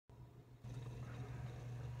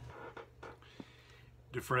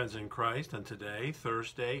Dear friends in Christ, on today,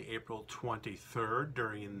 Thursday, April 23rd,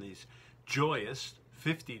 during these joyous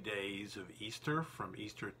 50 days of Easter, from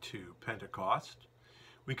Easter to Pentecost,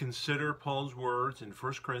 we consider Paul's words in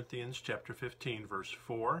 1 Corinthians chapter 15, verse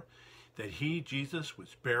 4, that he, Jesus,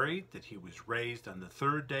 was buried, that he was raised on the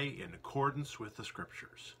third day in accordance with the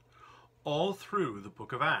Scriptures. All through the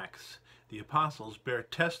book of Acts, the apostles bear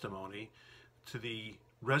testimony to the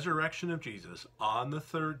resurrection of Jesus on the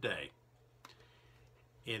third day.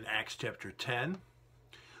 In Acts chapter 10,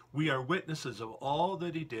 we are witnesses of all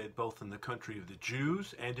that he did both in the country of the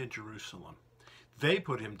Jews and in Jerusalem. They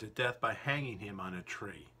put him to death by hanging him on a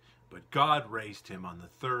tree, but God raised him on the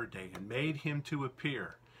third day and made him to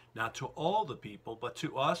appear, not to all the people, but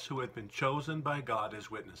to us who had been chosen by God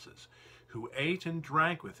as witnesses, who ate and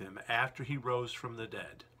drank with him after he rose from the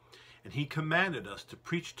dead. And he commanded us to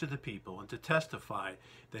preach to the people and to testify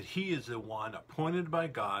that he is the one appointed by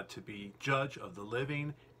God to be judge of the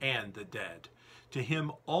living and the dead. To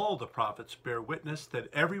him all the prophets bear witness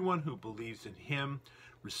that everyone who believes in him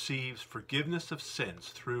receives forgiveness of sins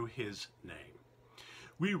through his name.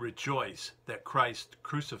 We rejoice that Christ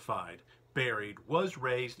crucified, buried, was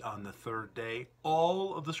raised on the third day.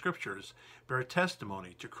 All of the Scriptures bear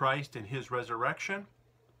testimony to Christ and his resurrection.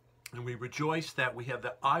 And we rejoice that we have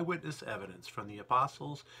the eyewitness evidence from the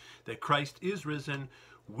apostles that Christ is risen,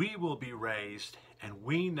 we will be raised, and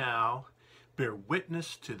we now bear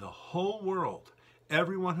witness to the whole world.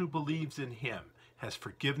 Everyone who believes in him has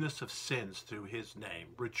forgiveness of sins through his name.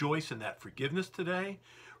 Rejoice in that forgiveness today.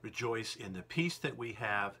 Rejoice in the peace that we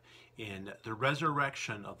have in the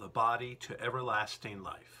resurrection of the body to everlasting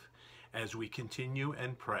life. As we continue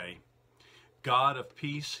and pray, God of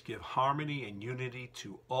peace, give harmony and unity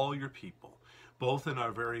to all your people, both in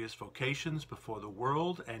our various vocations before the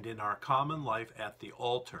world and in our common life at the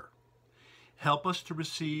altar. Help us to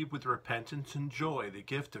receive with repentance and joy the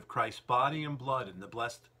gift of Christ's body and blood in the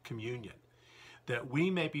blessed communion, that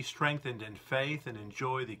we may be strengthened in faith and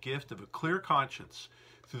enjoy the gift of a clear conscience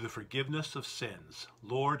through the forgiveness of sins.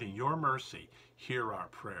 Lord, in your mercy, hear our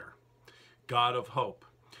prayer. God of hope,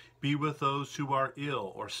 be with those who are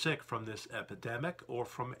ill or sick from this epidemic or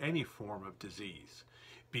from any form of disease.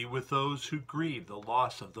 Be with those who grieve the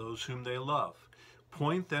loss of those whom they love.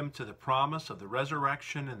 Point them to the promise of the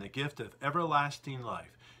resurrection and the gift of everlasting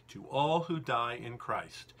life to all who die in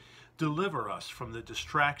Christ. Deliver us from the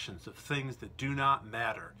distractions of things that do not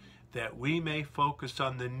matter, that we may focus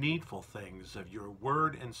on the needful things of your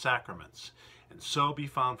word and sacraments, and so be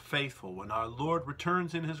found faithful when our Lord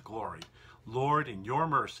returns in his glory. Lord, in your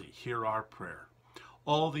mercy, hear our prayer.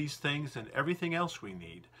 All these things and everything else we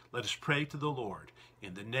need, let us pray to the Lord,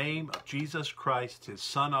 in the name of Jesus Christ, his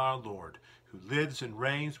Son, our Lord, who lives and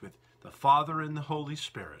reigns with the Father and the Holy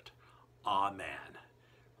Spirit. Amen.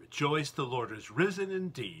 Rejoice, the Lord is risen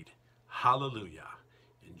indeed. Hallelujah.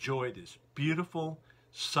 Enjoy this beautiful,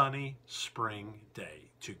 sunny spring day.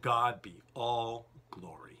 To God be all